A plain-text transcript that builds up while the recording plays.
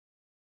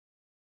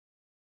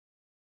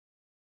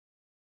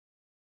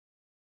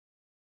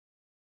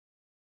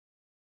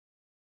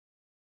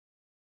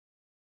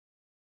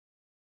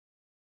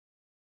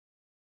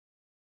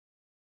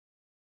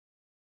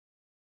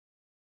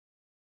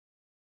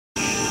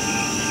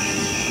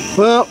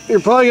Well, you're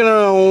probably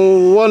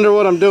gonna wonder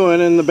what I'm doing,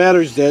 and the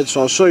battery's dead,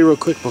 so I'll show you real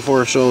quick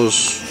before it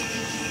shows.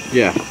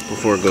 Yeah,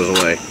 before it goes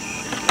away,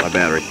 my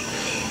battery.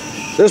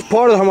 This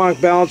part of the harmonic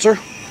balancer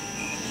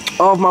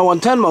of my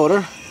 110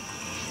 motor.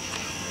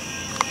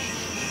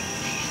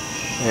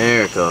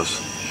 There it goes.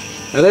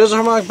 Now there's a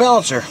harmonic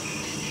balancer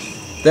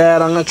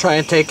that I'm gonna try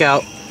and take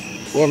out,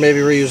 or maybe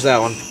reuse that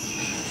one,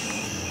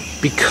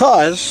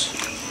 because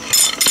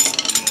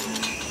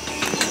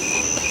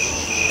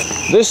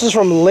this is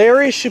from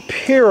Larry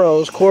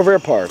Shapiro's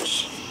Corvair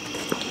parts.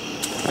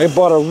 I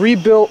bought a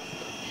rebuilt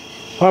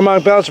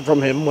harmonic balancer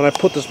from him when I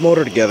put this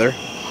motor together,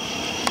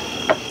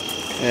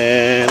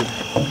 and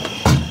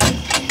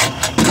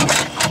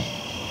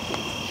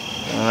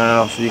I don't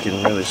know if you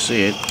can really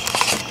see it.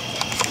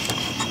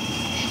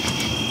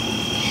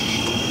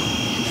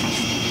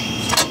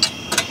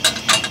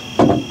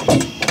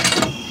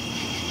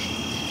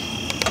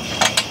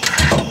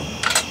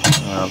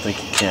 I don't think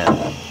you can.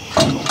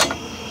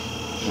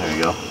 There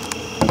you go.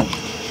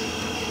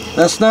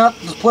 That's not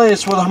the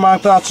place where the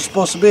harmonic balancer is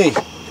supposed to be.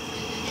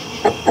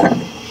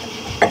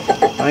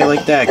 How you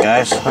like that,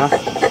 guys? Huh?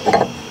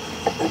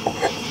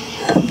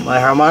 My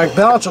harmonic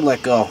balancer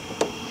let go.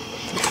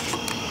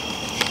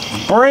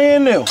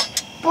 Brand new.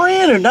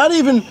 Brand new. Not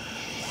even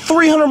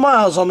 300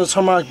 miles on this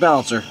harmonic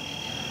balancer.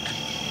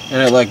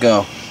 And it let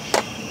go.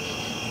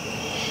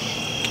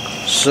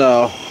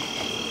 So,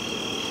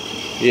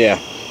 yeah.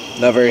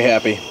 Not very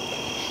happy.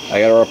 I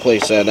gotta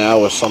replace that now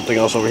with something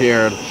else over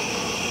here and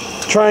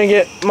try and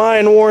get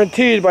mine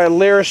warranted by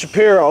Larry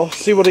Shapiro.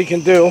 See what he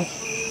can do.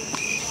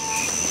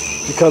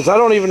 Because I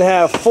don't even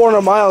have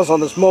 400 miles on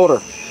this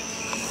motor.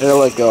 And it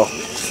let go.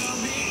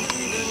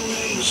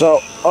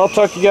 So, I'll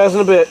talk to you guys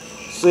in a bit.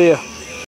 See ya.